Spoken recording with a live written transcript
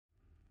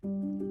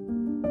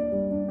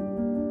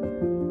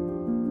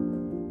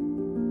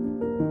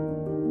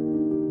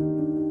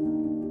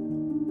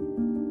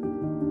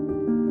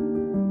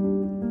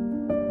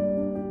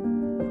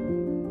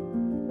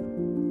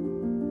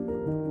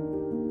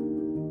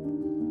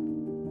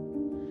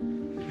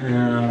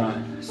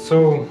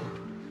So,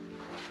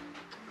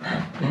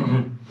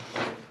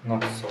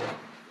 not so.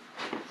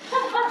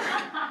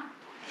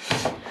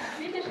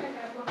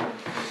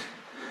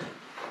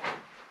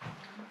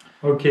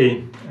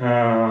 Okay,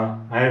 I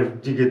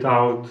have digged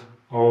out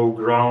all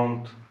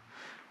ground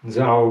in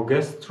our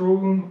guest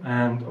room,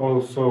 and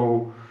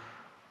also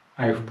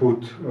I've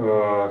put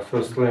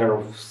first layer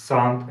of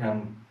sand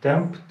and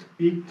damped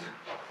it.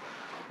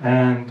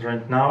 And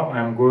right now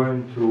I'm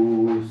going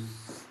to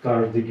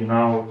start digging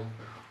out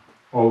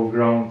all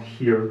ground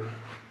here.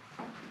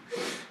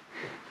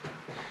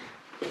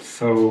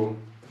 So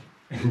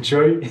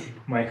enjoy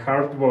my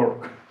hard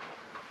work.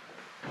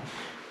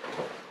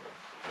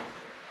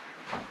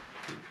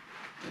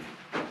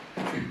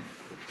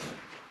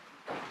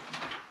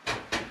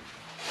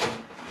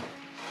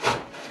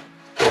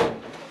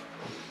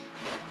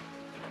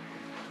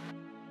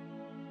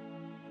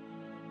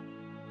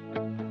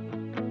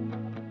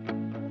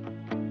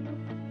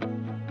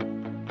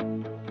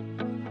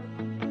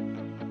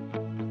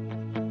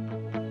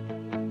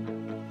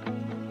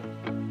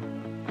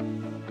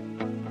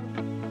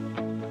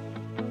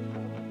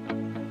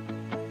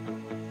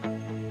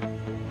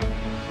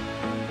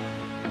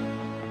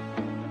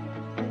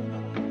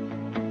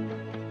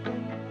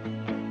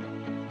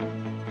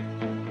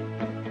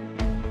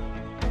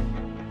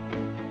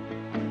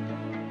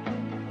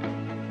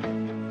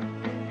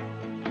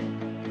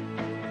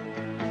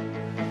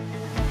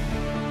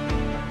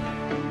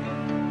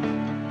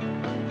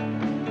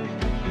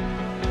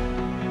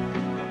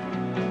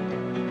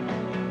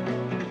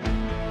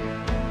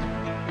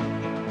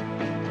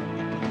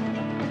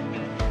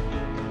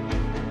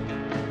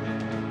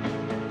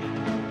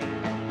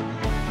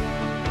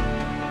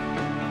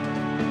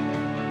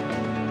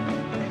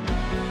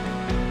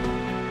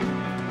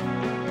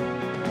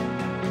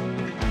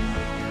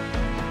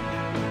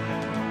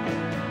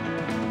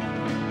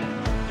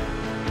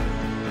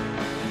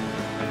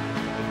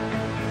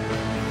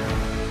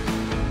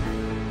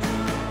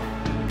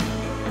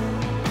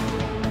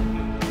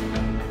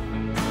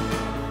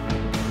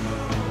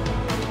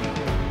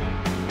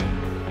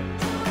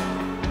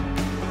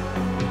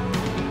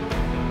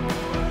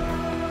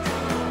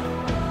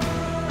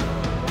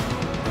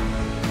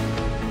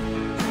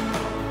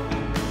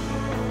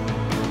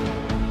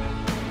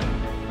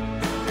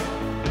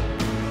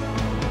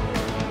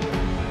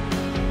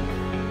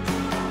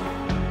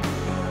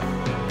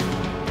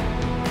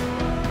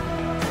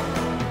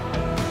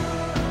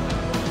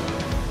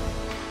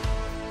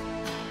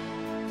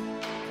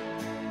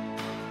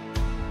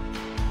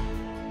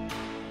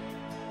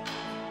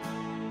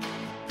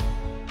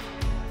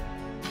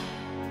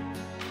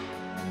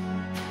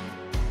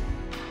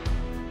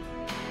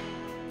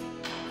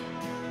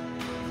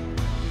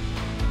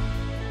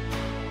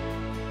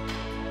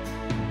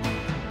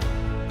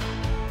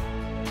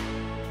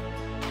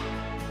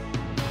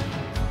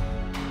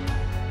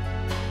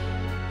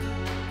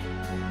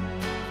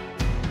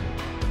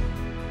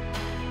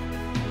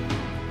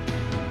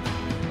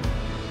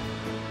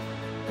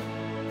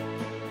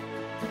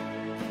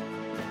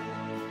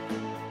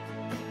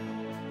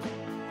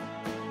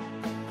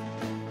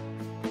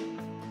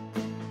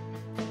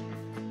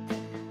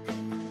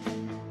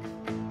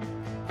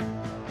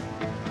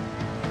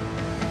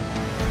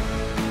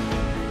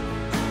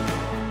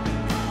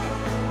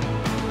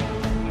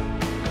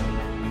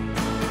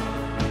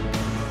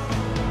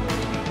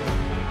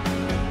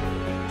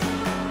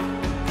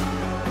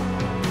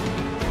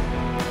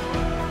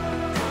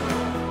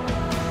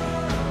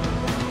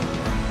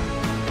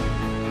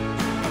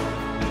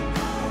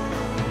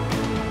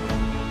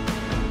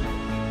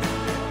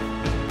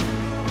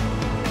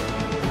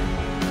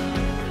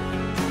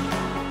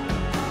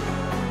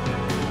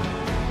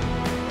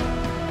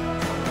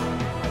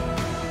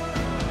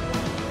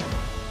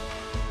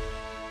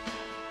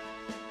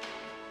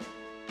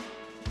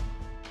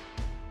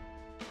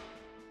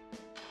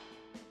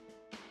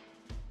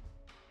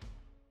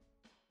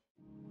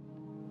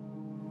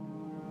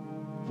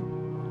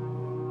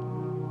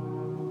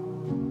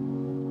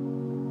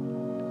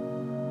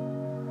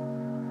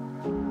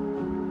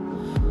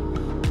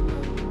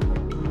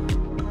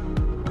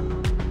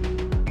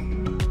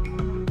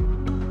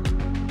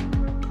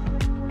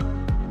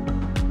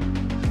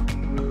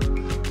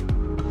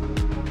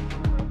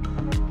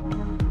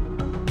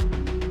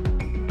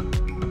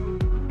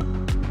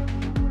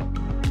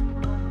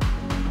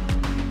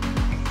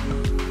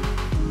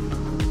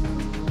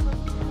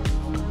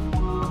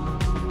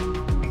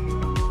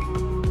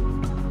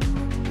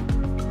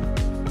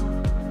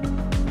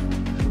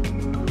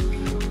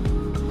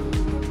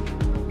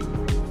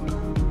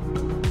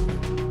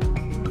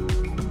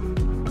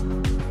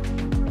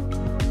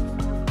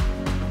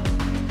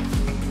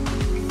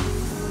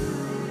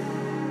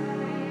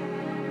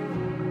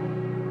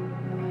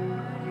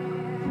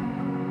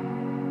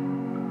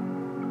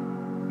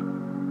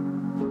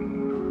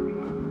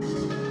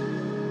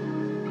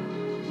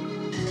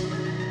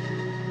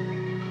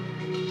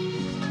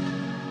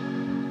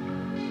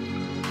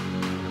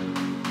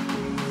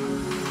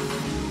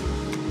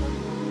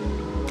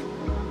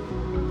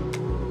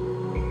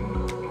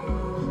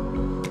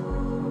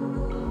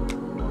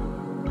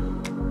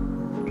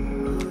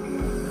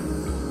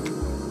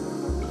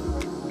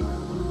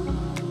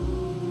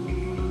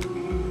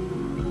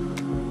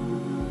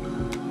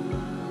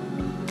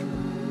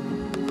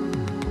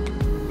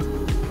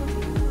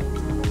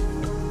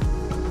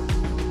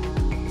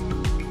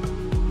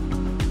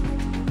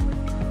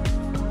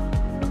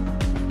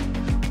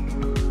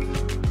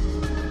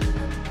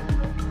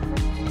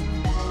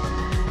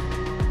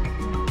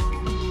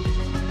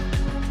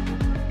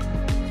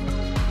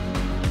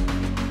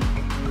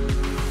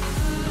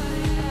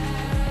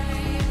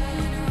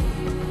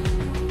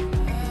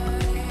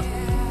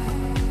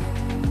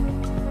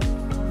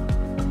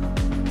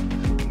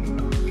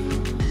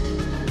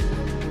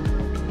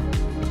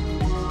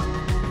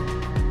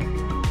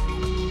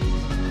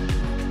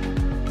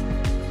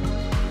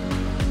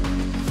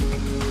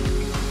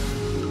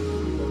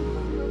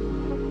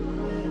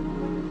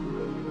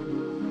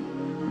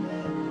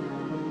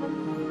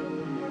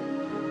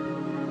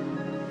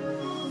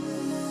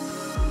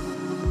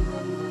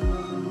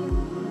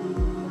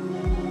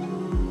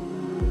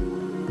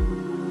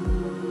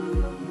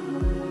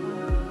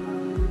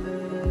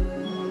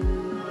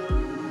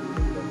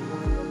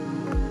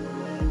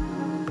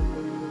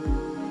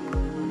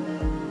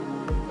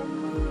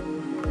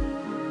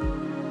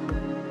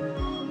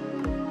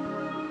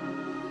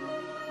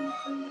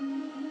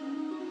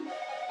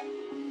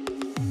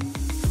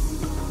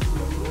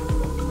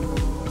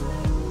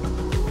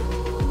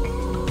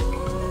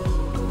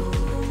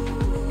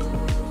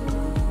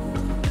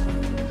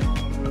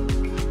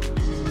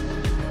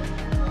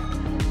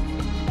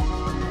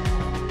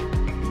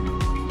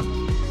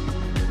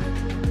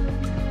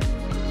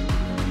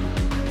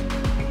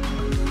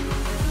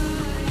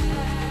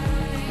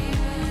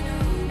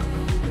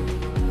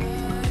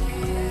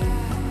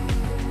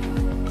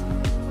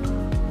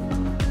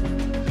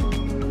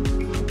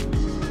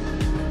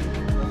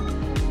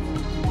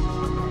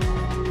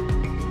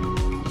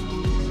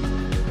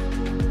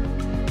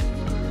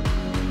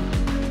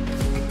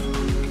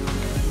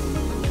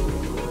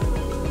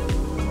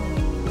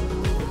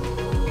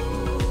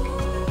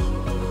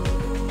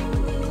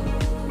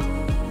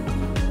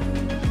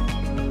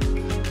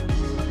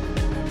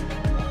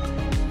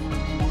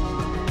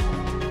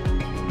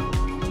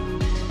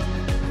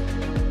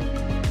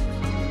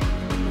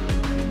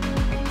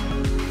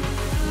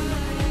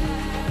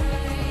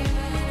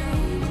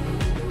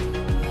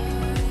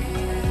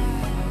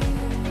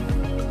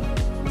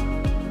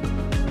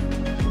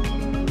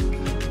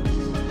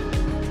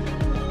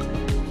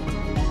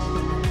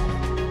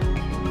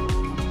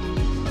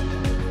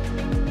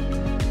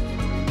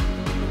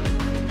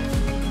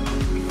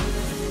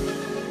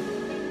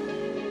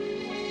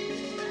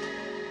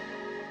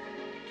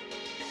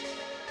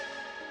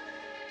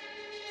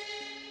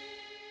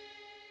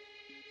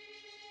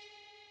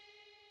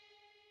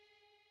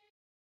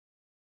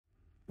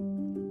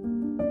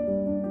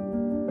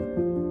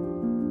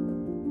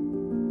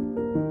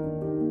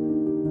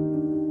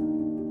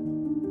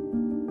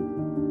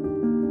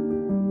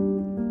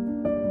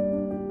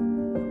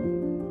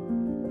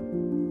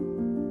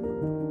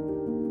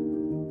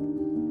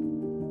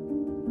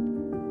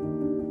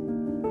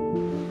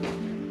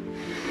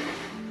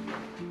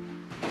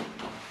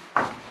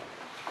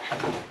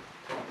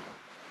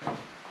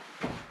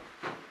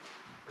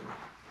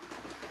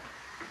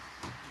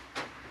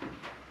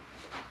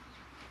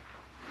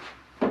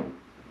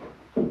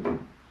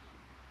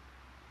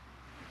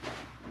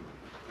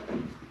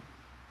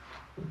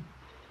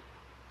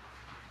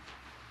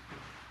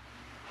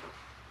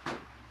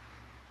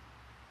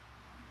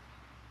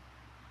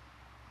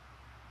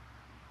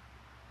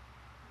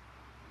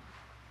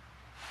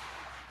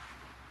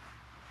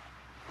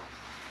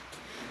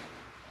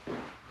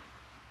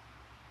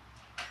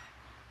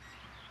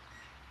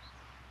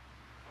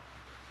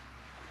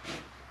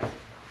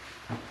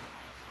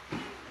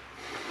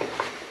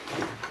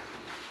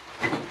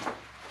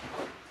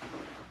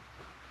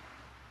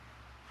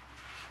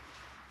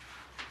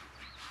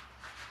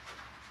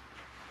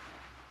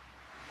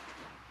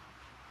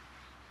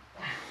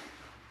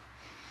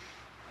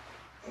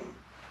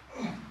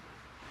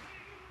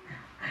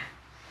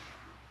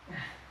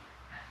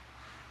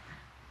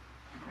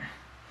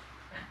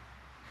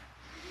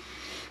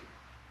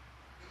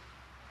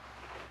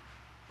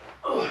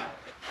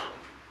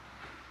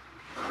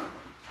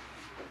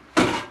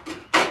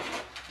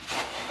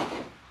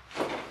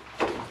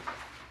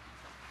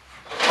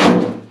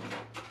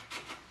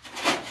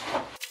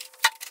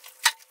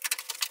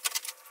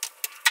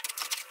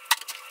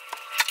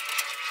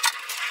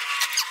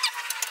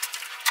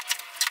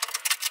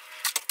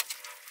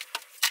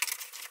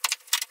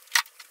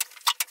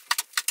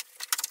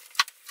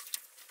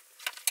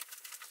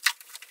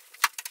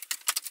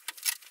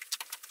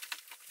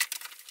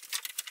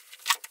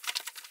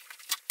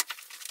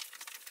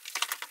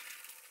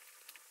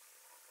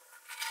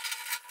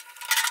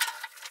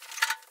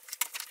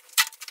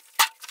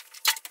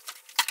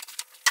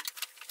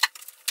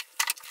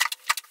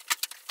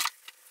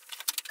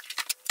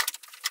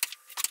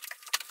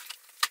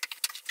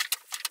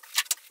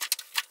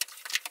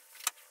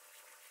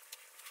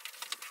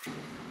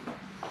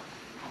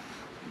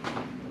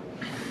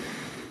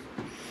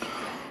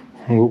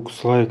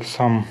 Looks like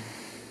some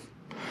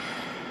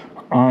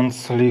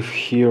ants live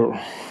here.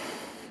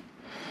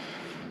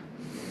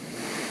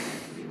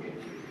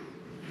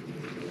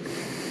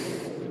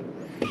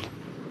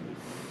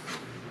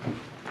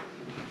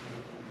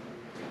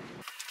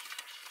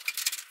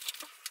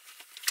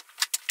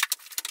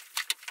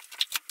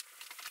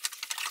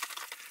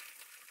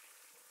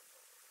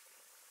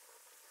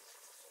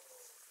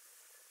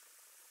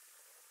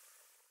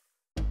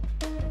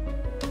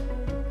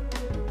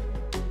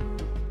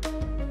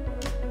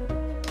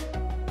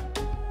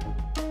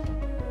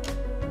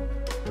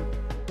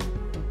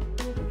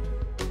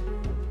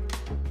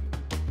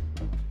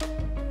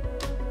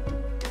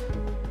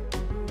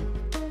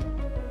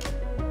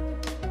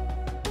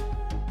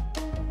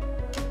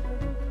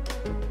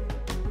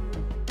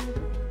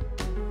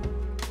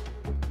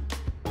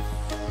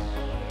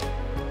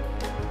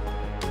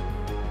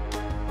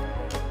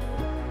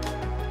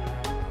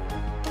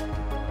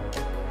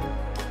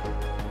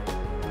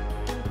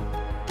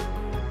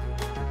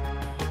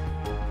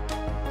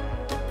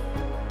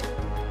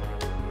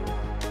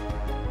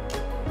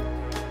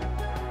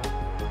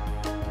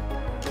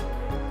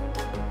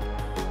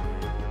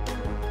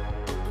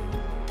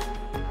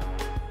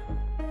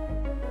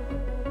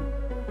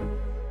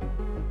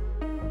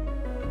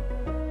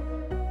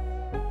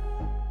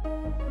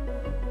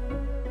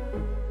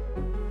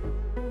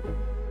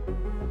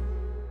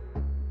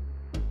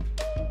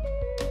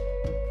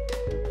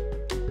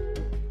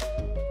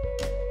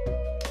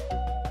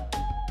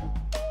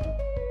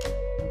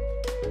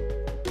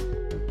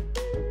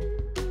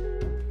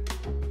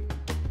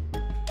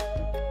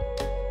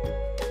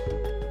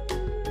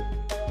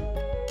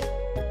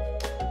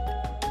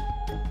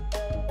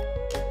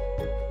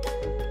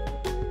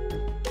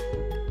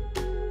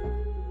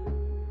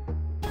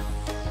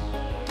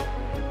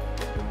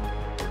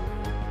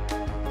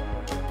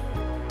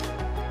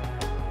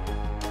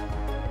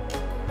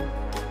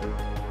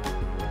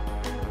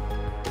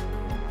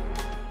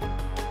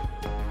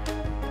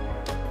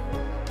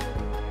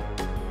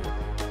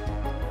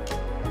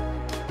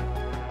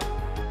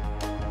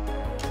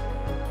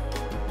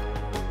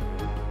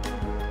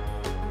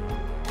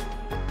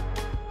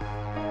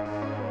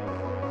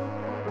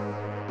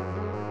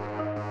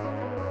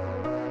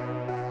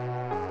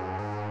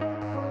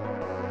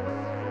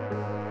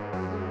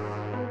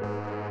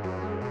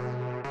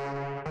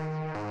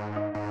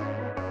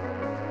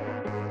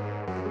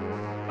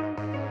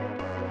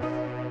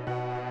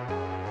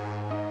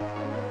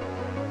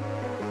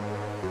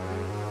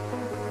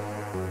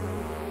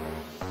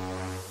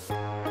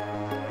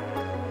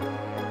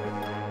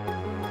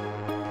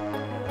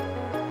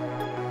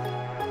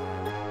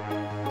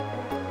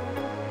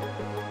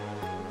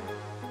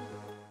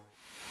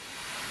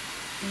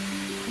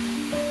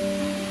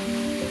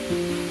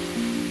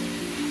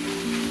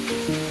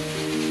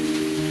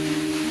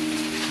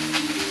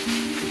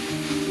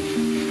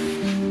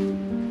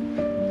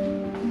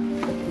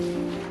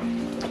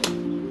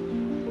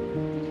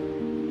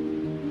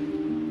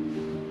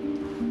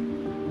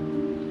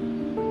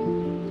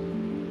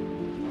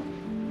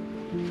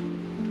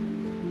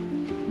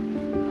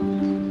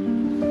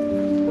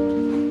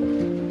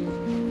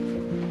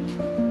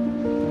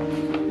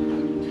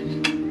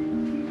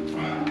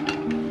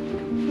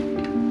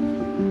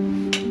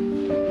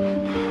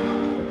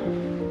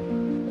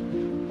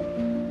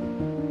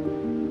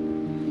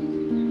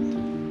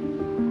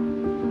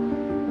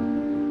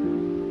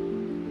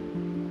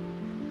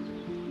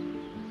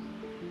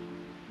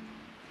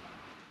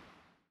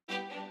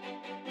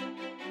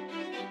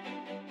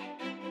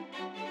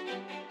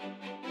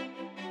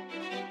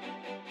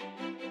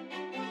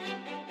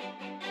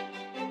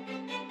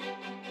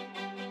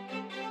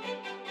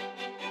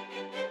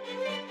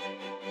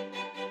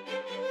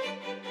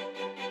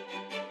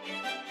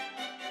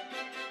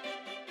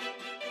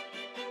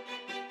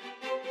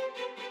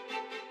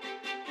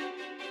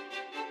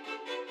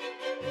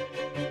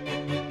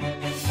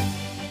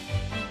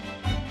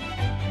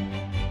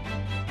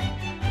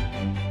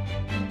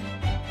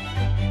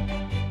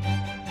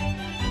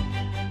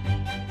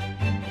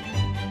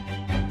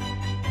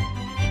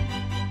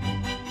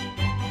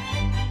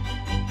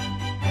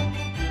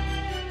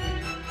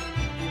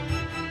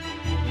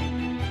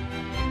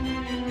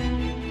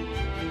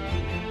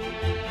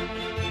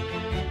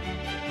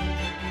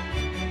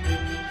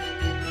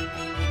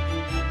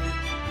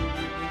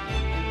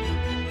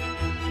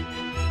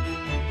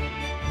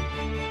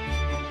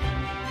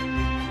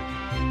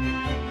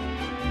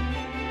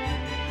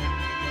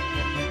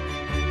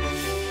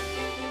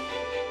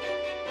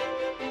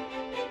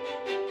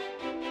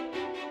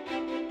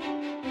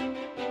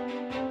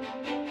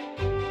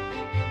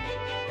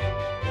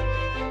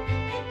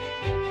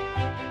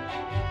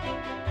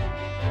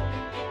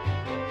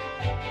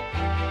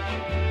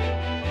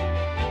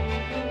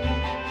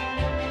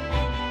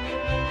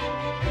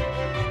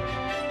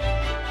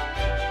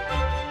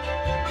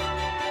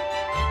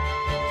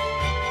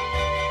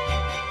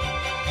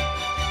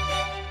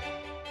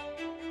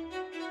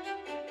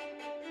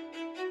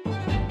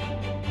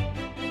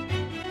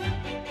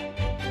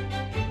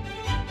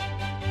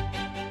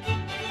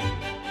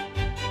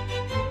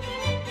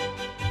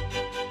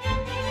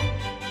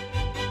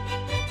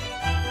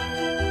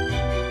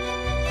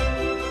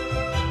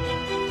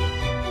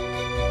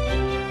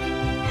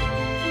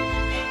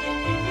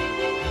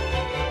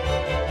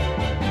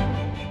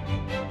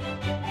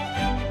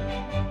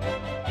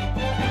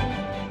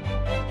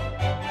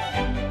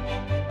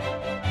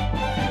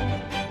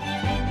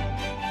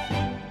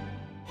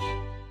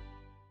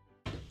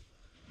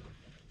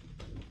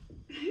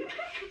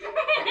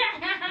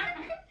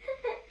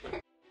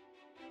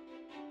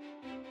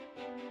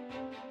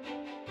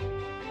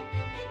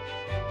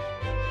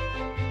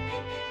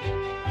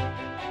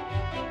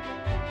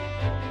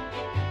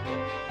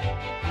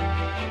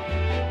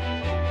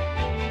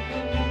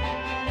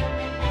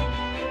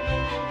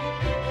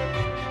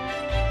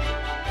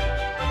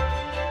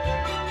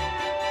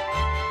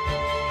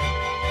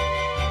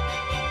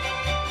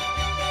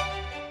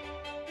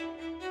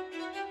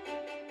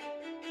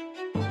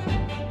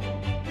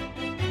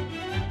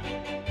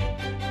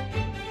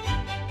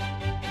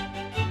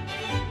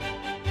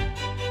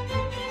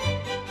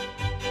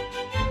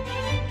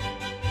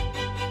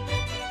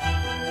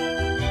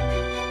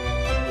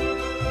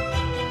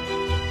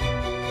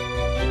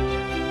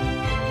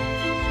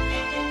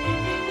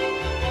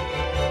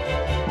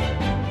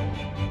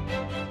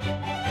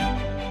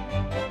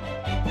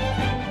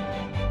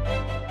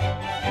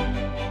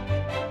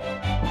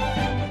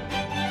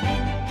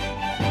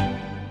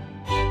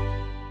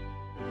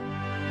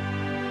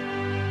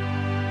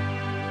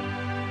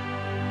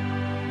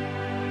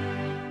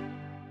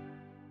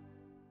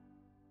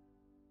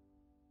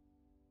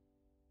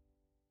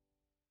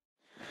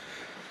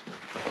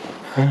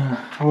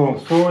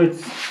 Oh, so it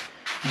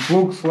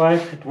looks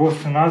like it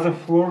was another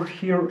floor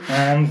here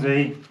and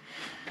they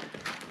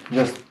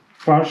just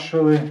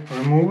partially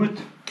remove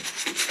it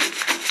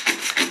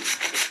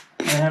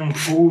and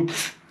put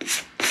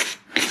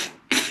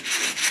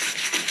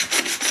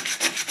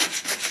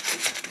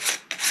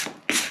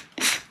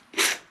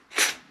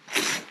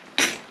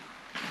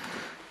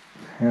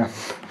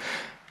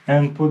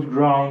and put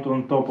ground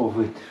on top of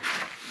it.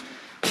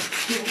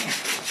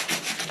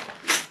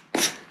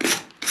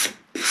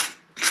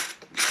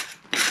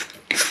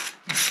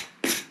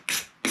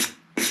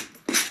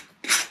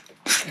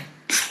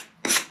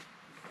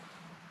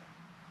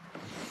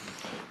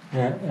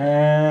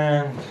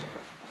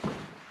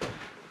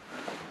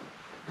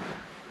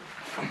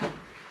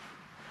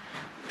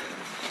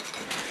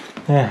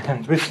 And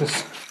and this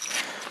is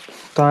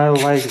tile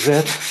like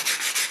that.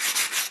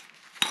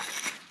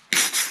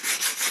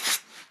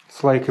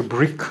 It's like a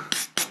brick.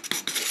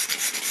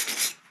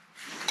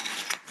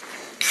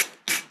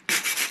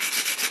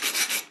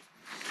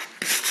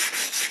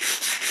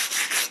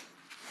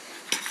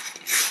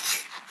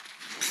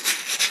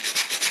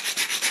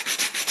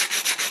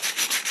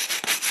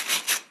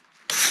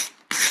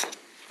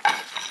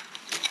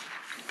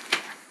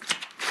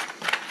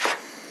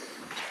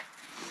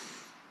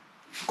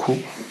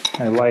 Cool,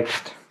 I like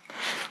it,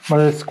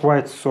 but it's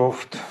quite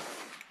soft.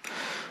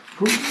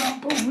 For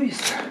example,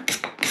 this.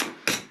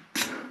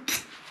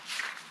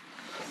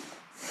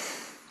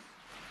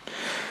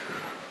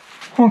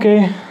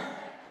 Okay,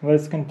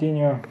 let's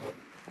continue.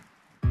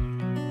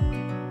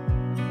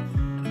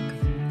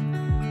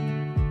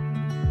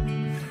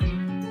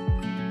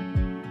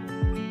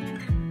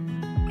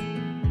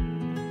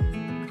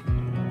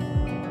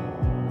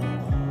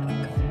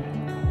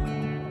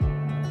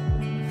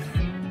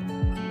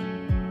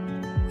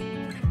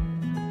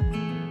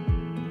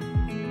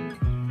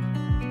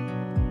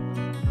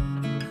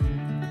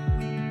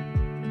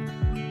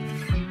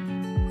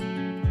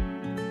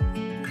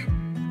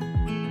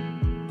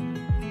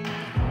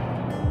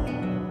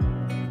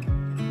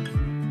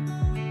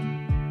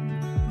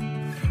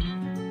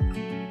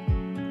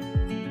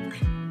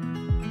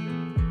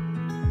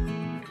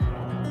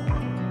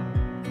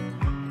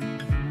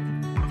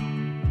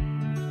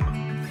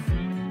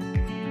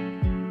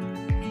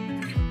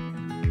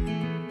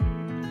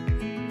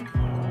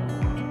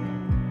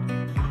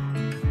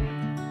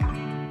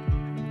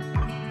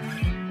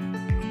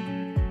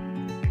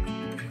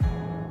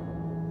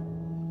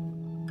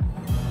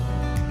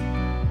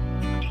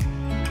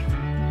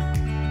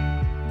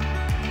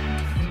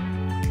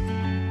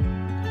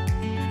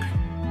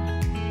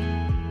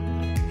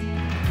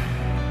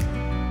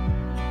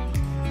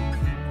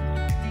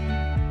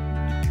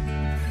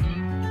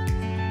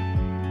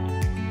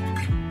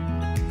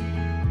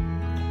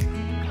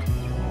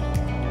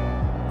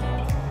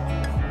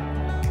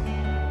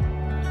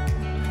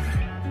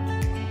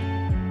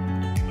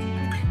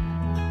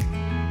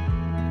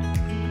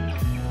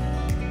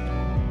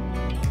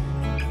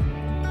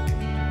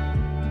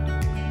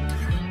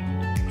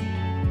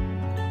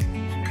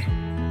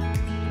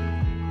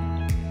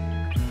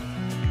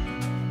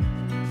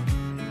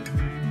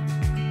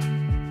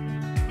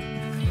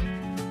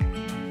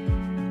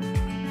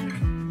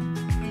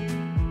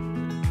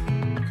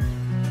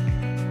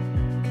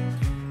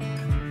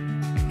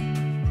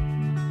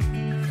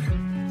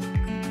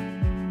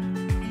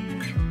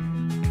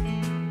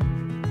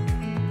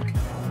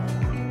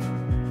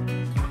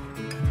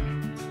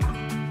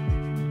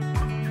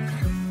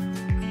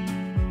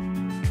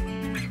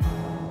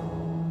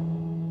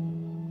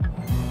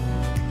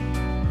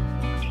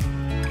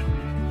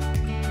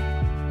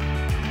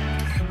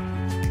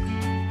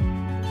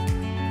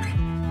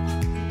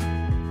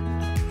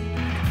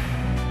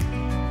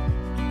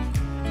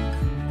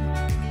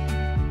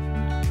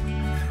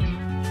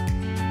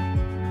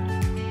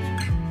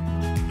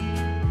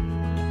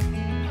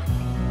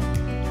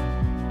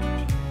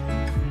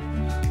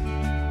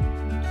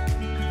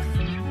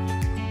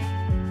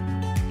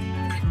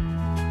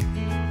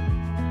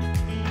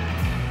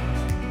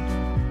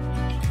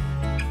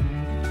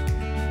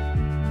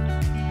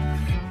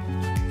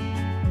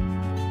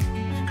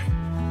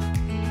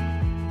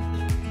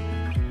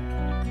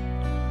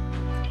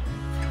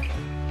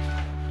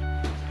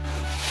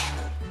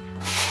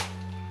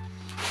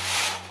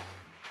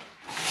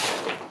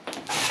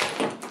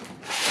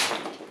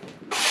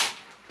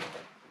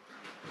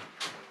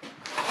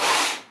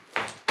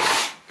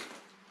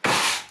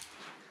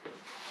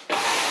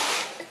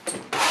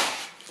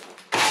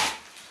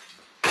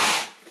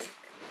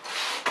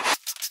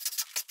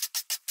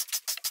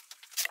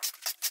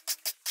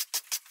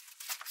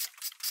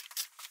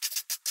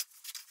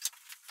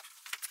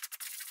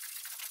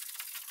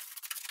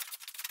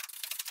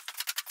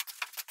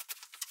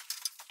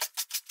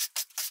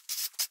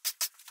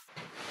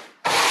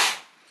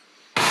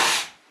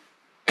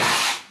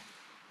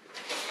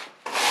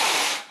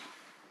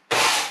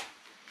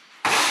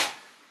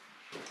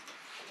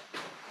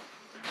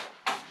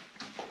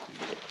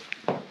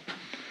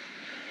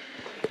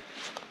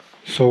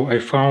 So I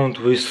found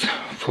this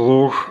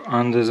floor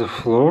under the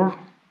floor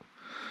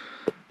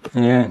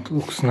Yeah, it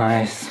looks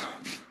nice.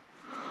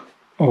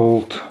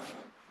 Old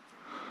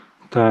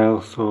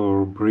tiles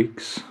or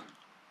bricks.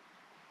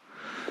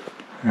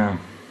 Yeah.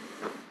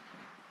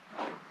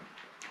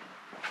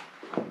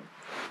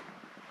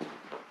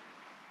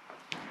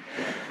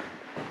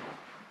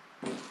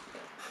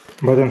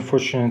 But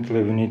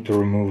unfortunately we need to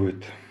remove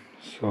it.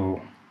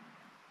 So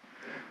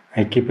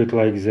I keep it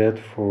like that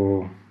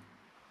for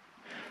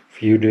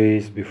few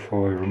days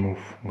before I remove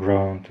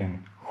ground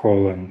in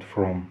Holland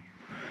from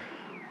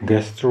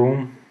guest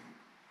room.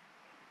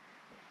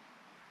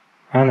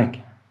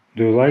 Anneke,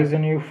 do you like the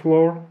new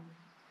floor?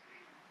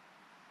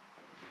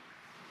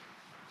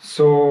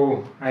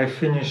 So I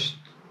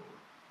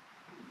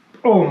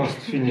almost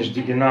finished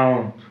digging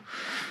out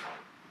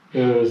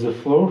the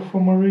floor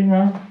for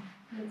Marina.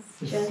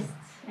 It's just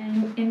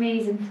an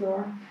amazing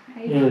floor.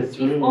 Yeah, If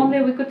really...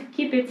 only we could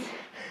keep it.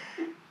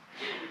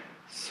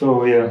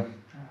 So yeah,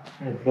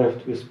 I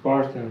left this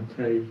part and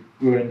I'm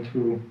going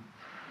to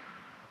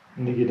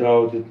dig it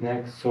out it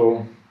next.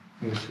 So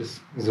this is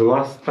the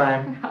last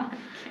time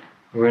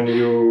when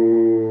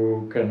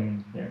you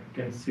can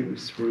see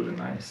this really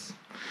nice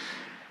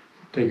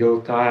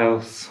tegel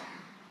tiles.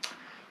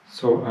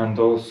 So, and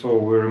also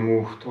we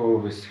removed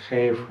all this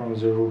hair from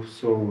the roof,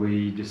 so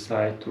we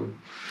decide to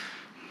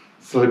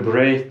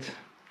celebrate.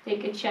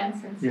 Take a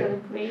chance and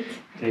celebrate.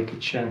 Take a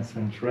chance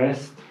and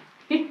rest.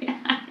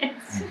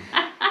 Yes.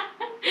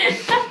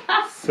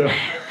 So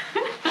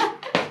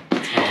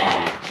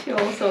she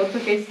also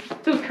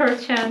took her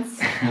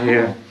chance.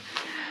 Yeah.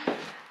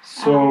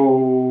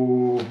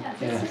 So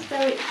this is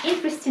very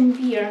interesting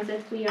beer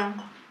that we are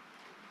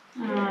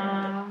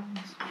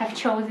have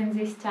chosen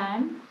this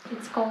time.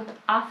 It's called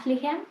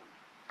Affligen.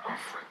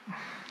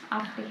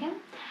 Affligen.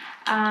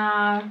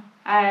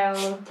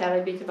 I'll tell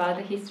a bit about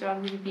the history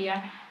of this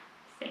beer.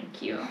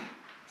 Thank you.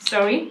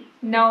 Sorry,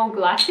 no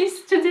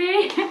glasses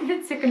today.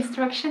 It's a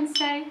construction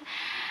site.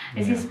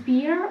 Yeah. This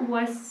beer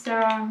was.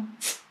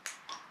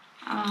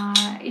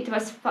 It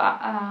was.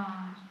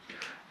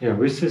 Yeah,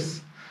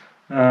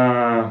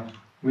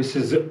 this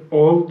is the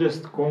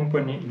oldest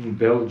company in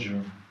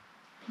Belgium.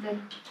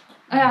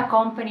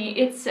 Company.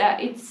 It's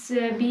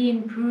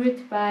being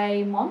brewed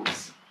by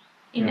monks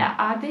in an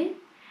abbey.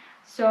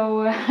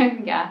 So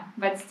yeah,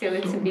 but still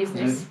it's a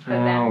business for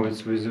them.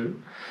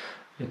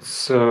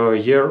 It's a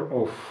year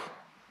of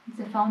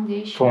the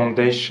foundation.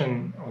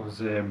 Foundation of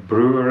the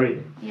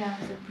brewery. Yeah,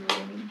 the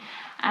brewery,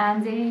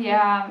 and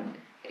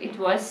it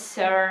was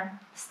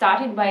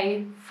started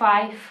by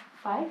five.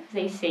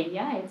 They say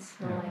it's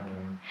like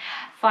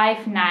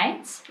 5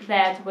 knights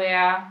that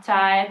were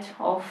tired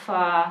of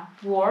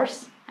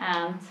wars.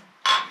 And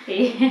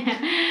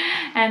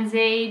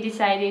they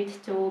decided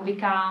to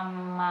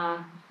become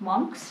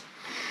monks.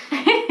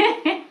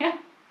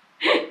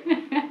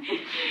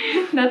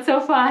 Not so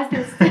fast.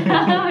 We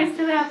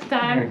still have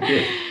time.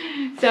 Okay.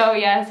 So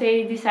yeah,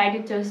 they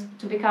decided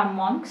to become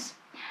monks,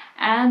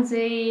 and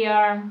they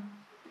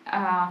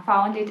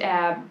founded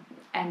an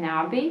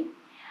abbey,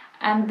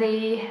 and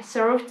they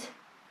served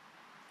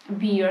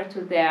beer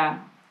to their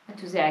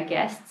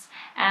guests.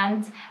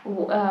 And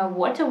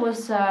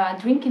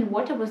drinking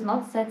water was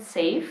not that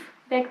safe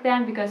back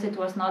then because it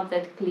was not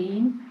that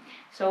clean.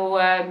 So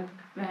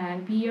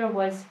beer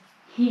was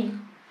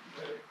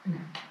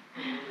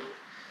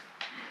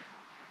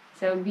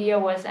So beer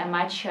was a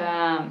much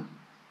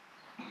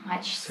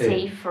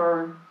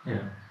safer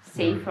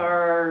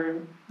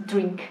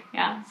drink.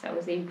 Yeah. So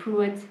they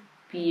brewed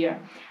beer,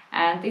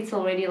 and it's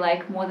already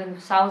like more than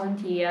 1,000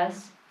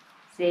 years.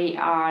 They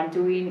are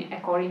doing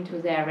according to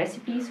their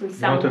recipes with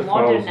some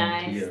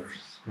modernized.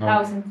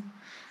 1,000.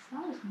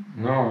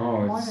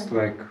 No, it's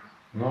like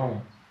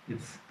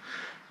it's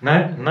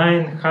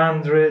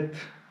 900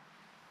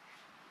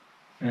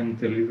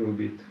 and a little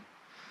bit.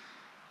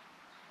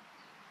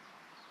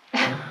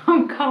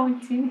 I'm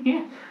counting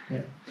here.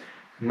 Yeah,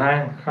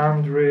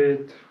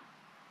 900.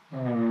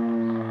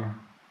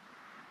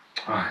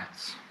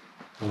 It's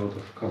a lot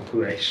of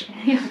calculation.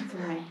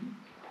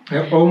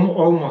 Yeah,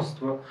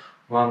 almost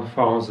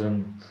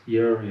 1,000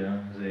 years. Yeah,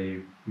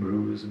 they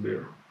brew this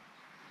beer.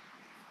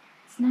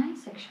 It's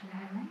nice, actually.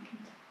 I like it.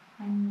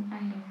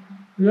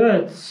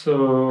 It's.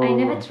 I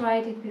never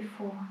tried it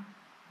before.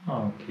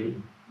 Okay.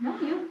 No,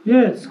 you?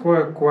 Yeah, it's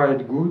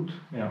quite good.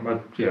 Yeah,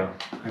 but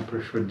I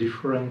prefer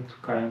different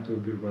kind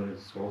of beer, but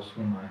it's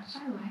also nice.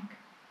 I like.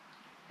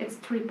 It's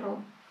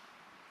triple.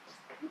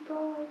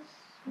 Triple,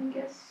 I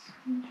guess.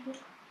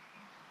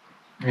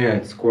 Yeah,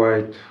 it's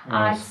quite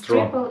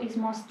strong. Triple is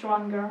more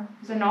stronger.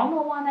 The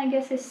normal one, I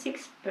guess, is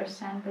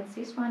 6%, but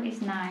this one is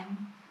 9%.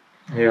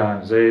 Yeah,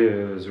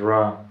 there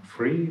are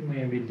 3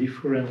 maybe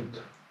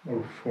different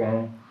or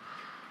 4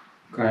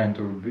 kind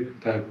of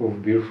type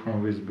of beer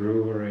from this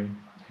brewery.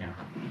 Yeah.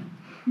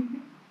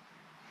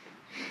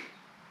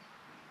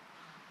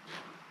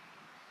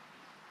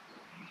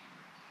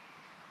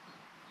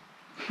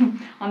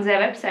 On their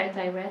website,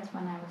 I read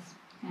when I was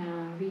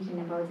reading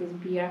about this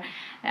beer,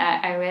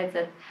 I read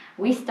that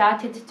we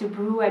started to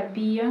brew a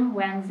beer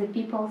when the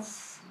people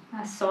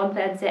thought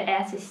that the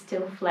earth is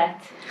still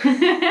flat.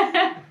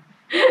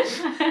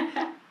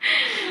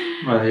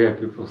 But yeah,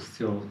 people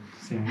still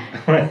think. Some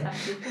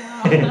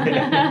people.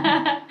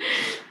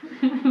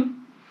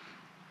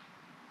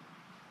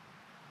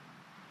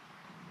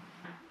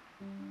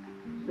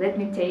 Let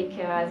me take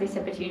this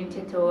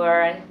opportunity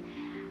to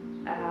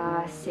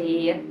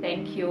say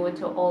thank you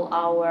to all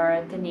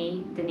our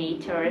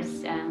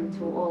donators and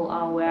to all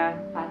our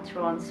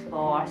patrons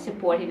for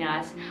supporting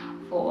us,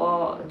 to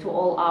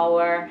all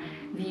our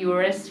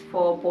viewers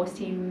for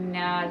posting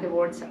the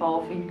words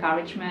of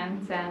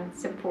encouragement and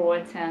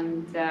support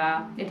and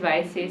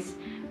advices.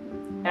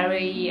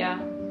 Very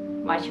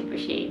much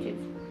appreciated.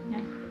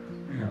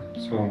 Yeah,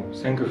 so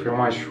thank you very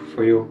much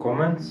for your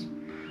comments.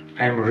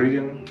 I'm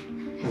reading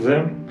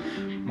them,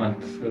 but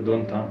I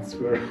don't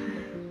answer.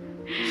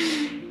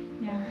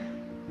 Yeah.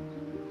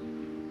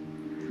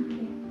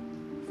 Okay.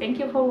 Thank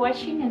you for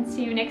watching and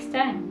see you next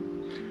time.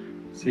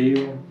 See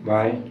you.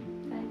 Bye.